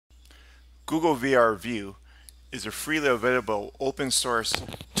Google VR View is a freely available open source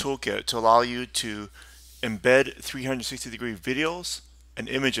toolkit to allow you to embed 360-degree videos and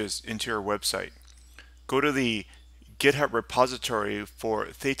images into your website. Go to the GitHub repository for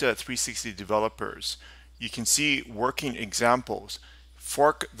Theta 360 developers. You can see working examples.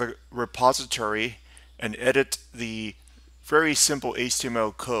 Fork the repository and edit the very simple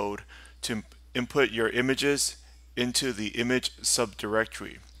HTML code to input your images into the image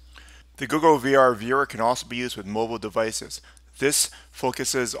subdirectory. The Google VR Viewer can also be used with mobile devices. This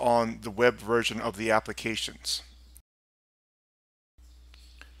focuses on the web version of the applications.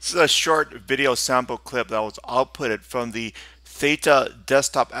 This is a short video sample clip that was outputted from the Theta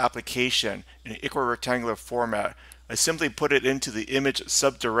desktop application in equirectangular format. I simply put it into the image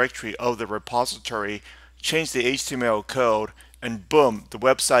subdirectory of the repository, changed the HTML code, and boom, the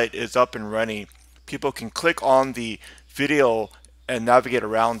website is up and running. People can click on the video and navigate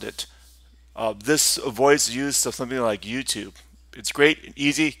around it. This avoids use of something like YouTube. It's great and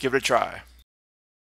easy. Give it a try.